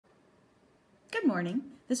Good morning.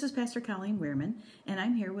 This is Pastor Colleen Wehrman, and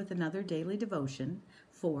I'm here with another daily devotion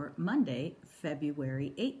for Monday,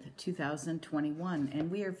 February 8th, 2021. And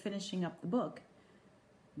we are finishing up the book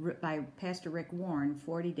by Pastor Rick Warren,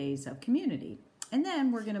 40 Days of Community. And then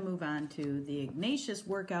we're going to move on to the Ignatius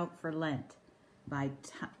Workout for Lent by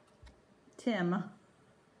Tim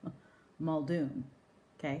Muldoon.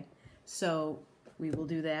 Okay, so we will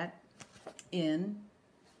do that in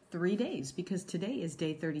 3 days, because today is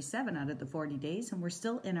day 37 out of the 40 days, and we're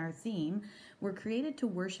still in our theme. We're created to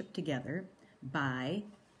worship together by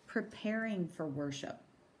preparing for worship.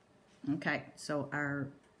 Okay, so our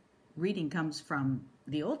reading comes from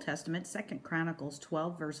the Old Testament, 2 Chronicles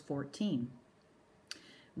 12, verse 14.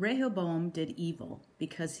 Rehoboam did evil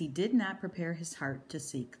because he did not prepare his heart to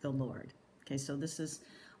seek the Lord. Okay, so this is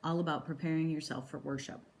all about preparing yourself for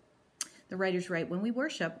worship. The writers write, when we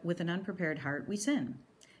worship with an unprepared heart, we sin.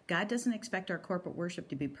 God doesn't expect our corporate worship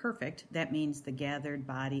to be perfect. That means the gathered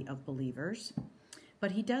body of believers.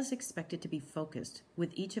 But he does expect it to be focused,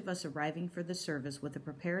 with each of us arriving for the service with a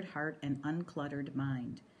prepared heart and uncluttered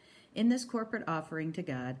mind. In this corporate offering to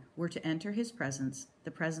God, we're to enter his presence,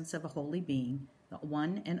 the presence of a holy being, the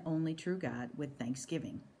one and only true God, with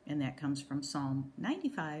thanksgiving. And that comes from Psalm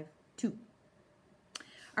 95:2.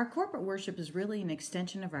 Our corporate worship is really an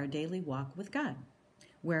extension of our daily walk with God,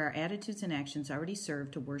 where our attitudes and actions already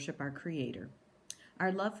serve to worship our Creator.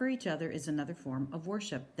 Our love for each other is another form of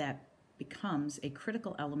worship that becomes a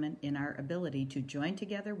critical element in our ability to join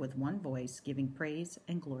together with one voice, giving praise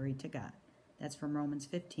and glory to God. That's from Romans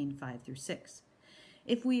 15:5-6.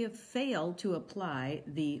 If we have failed to apply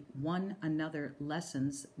the one another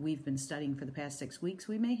lessons we've been studying for the past 6 weeks,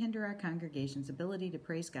 we may hinder our congregation's ability to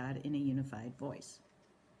praise God in a unified voice.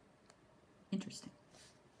 Interesting.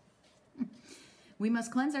 We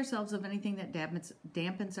must cleanse ourselves of anything that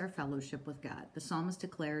dampens our fellowship with God. The psalmist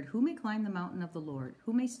declared, "Who may climb the mountain of the Lord?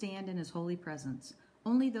 Who may stand in his holy presence?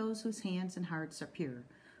 Only those whose hands and hearts are pure,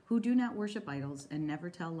 who do not worship idols and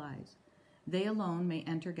never tell lies. They alone may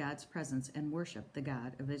enter God's presence and worship the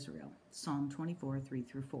God of Israel." Psalm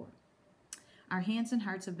 24:3-4. Our hands and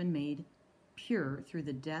hearts have been made pure through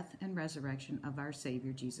the death and resurrection of our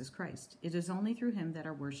Savior, Jesus Christ. It is only through him that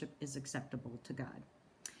our worship is acceptable to God.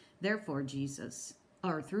 Therefore, through Jesus,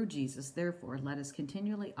 let us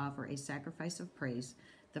continually offer a sacrifice of praise,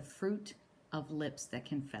 the fruit of lips that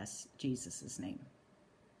confess Jesus' name.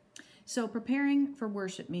 So preparing for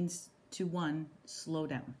worship means to, one, slow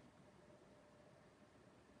down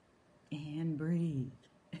and breathe.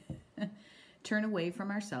 Turn away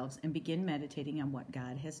from ourselves and begin meditating on what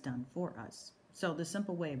God has done for us. So the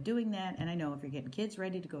simple way of doing that, and I know if you're getting kids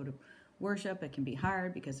ready to go to worship, it can be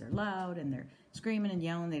hard because they're loud and they're screaming and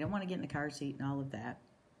yelling. They don't want to get in the car seat and all of that.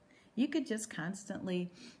 You could just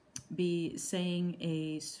constantly be saying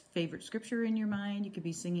a favorite scripture in your mind. You could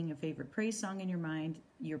be singing a favorite praise song in your mind.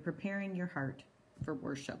 You're preparing your heart for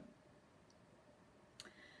worship.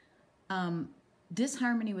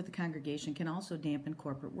 Disharmony with the congregation can also dampen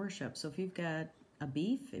corporate worship. So if you've got a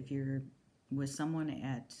beef, if you're with someone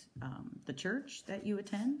at the church that you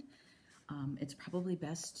attend, it's probably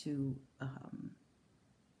best to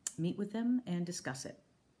meet with them and discuss it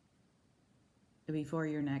before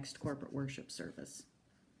your next corporate worship service.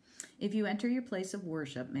 If you enter your place of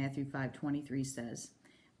worship, Matthew 5:23 says,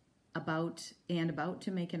 about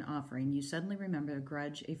to make an offering, you suddenly remember a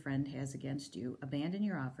grudge a friend has against you. Abandon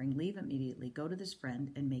your offering, leave immediately, go to this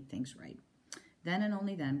friend and make things right. Then and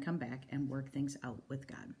only then come back and work things out with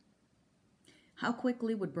God. How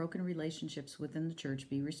quickly would broken relationships within the church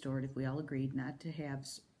be restored if we all agreed not to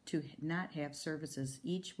have services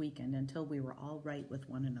each weekend until we were all right with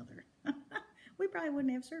one another? We probably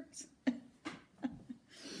wouldn't have service.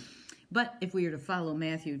 But if we were to follow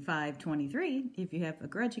Matthew 5:23, if you have a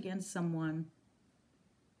grudge against someone,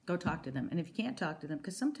 go talk to them. And if you can't talk to them,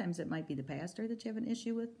 because sometimes it might be the pastor that you have an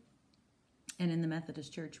issue with. And in the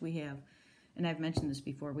Methodist Church, we have, and I've mentioned this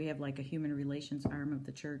before, we have like a human relations arm of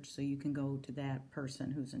the church, so you can go to that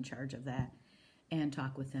person who's in charge of that and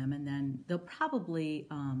talk with them. And then they'll probably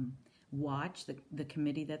watch the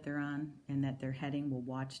committee that they're on and that they're heading will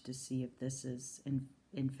watch to see if this is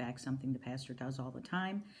in fact something the pastor does all the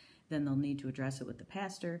time. Then they'll need to address it with the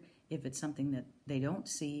pastor. If it's something that they don't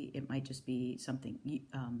see, it might just be something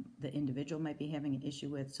the individual might be having an issue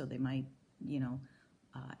with, so they might,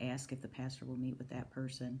 ask if the pastor will meet with that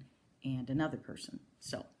person and another person.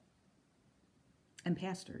 So, and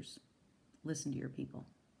pastors, listen to your people.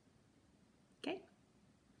 Okay?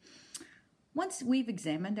 Once we've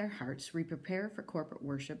examined our hearts, we prepare for corporate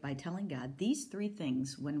worship by telling God these 3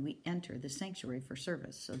 things when we enter the sanctuary for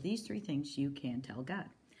service. So these 3 things you can tell God.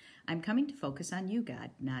 I'm coming to focus on you,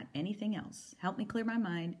 God, not anything else. Help me clear my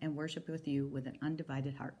mind and worship with you with an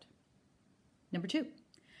undivided heart. Number 2,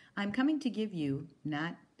 I'm coming to give to you,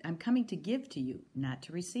 not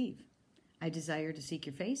to receive. I desire to seek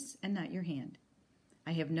your face and not your hand.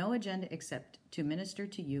 I have no agenda except to minister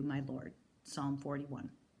to you, my Lord. Psalm 41.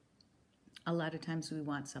 A lot of times we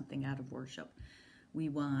want something out of worship. We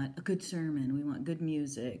want a good sermon. We want good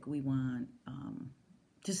music. We want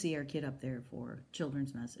to see our kid up there for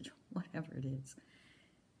children's message, whatever it is.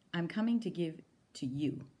 I'm coming to give to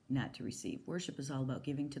you, not to receive. Worship is all about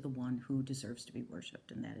giving to the one who deserves to be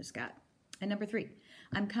worshiped, and that is God. And number 3,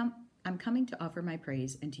 I'm coming to offer my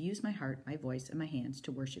praise and to use my heart, my voice, and my hands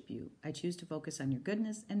to worship you. I choose to focus on your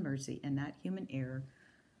goodness and mercy and not human error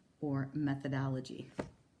or methodology.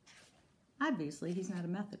 Obviously, he's not a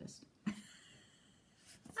Methodist.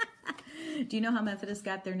 Do you know how Methodists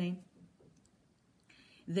got their name?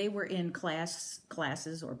 They were in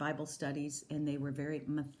classes or Bible studies, and they were very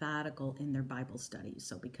methodical in their Bible studies.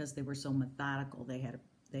 So because they were so methodical, they had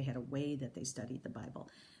a way that they studied the Bible.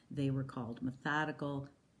 They were called methodical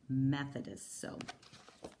Methodists. So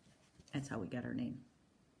that's how we got our name.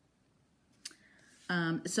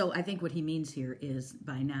 So I think what he means here is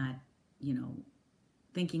by not,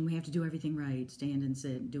 thinking we have to do everything right, stand and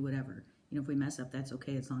sit, do whatever. If we mess up, that's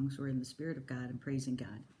okay, as long as we're in the Spirit of God and praising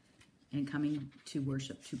God and coming to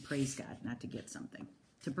worship, to praise God, not to get something,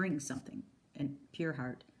 to bring something, and pure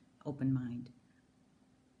heart, open mind.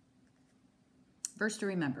 Verse to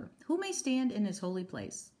remember, who may stand in his holy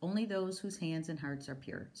place? Only those whose hands and hearts are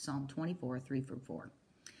pure. Psalm 24, 3-4.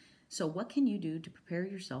 So what can you do to prepare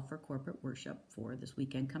yourself for corporate worship for this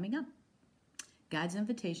weekend coming up? God's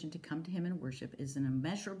invitation to come to him and worship is an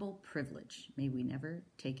immeasurable privilege. May we never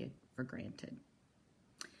take it for granted.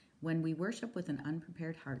 When we worship with an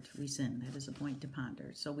unprepared heart, we sin. That is a point to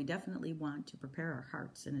ponder. So we definitely want to prepare our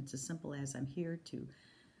hearts, and it's as simple as I'm here to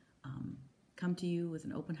come to you with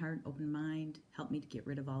an open heart, open mind. Help me to get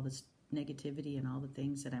rid of all this negativity and all the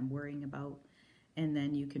things that I'm worrying about. And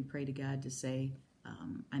then you can pray to God to say,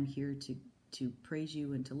 I'm here to praise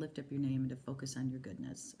you and to lift up your name and to focus on your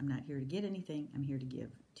goodness. I'm not here to get anything. I'm here to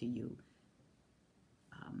give to you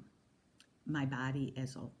my body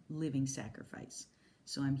as a living sacrifice.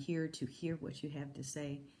 So I'm here to hear what you have to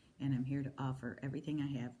say, and I'm here to offer everything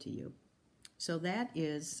I have to you. So that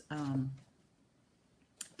is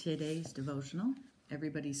today's devotional.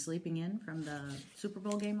 Everybody's sleeping in from the Super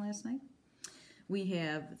Bowl game last night. We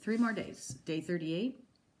have 3 more days. Day 38,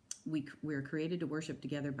 we're created to worship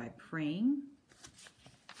together by praying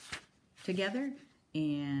together,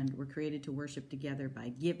 and we're created to worship together by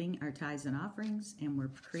giving our tithes and offerings, and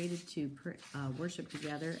we're created to worship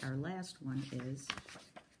together. Our last one is,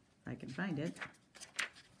 if I can find it,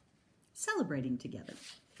 celebrating together.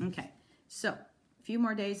 Okay, so a few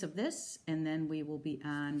more days of this, and then we will be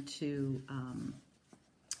on to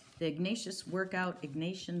the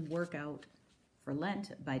Ignatian Workout for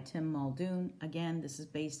Lent by Tim Muldoon. Again, this is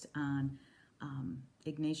based on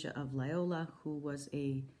Ignatius of Loyola, who was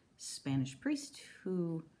a Spanish priest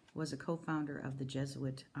who was a co-founder of the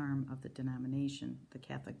Jesuit arm of the denomination, the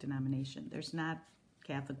Catholic denomination. There's not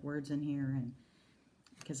Catholic words in here, and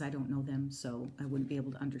because I don't know them, so I wouldn't be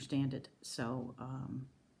able to understand it. So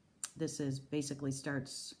this is basically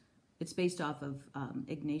it's based off of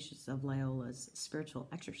Ignatius of Loyola's spiritual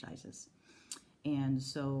exercises. And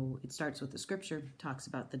so it starts with the scripture, talks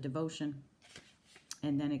about the devotion,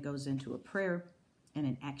 and then it goes into a prayer and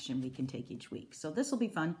an action we can take each week. So this will be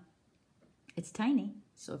fun. It's tiny,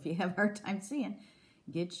 so if you have a hard time seeing,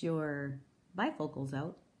 get your bifocals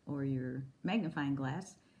out or your magnifying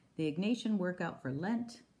glass. The Ignatian Workout for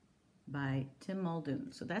Lent by Tim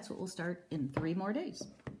Muldoon. So that's what we'll start in 3 more days.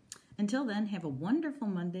 Until then, have a wonderful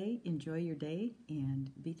Monday. Enjoy your day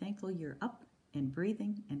and be thankful you're up and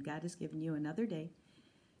breathing, and God has given you another day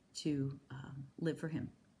to live for him.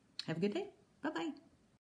 Have a good day. Bye-bye.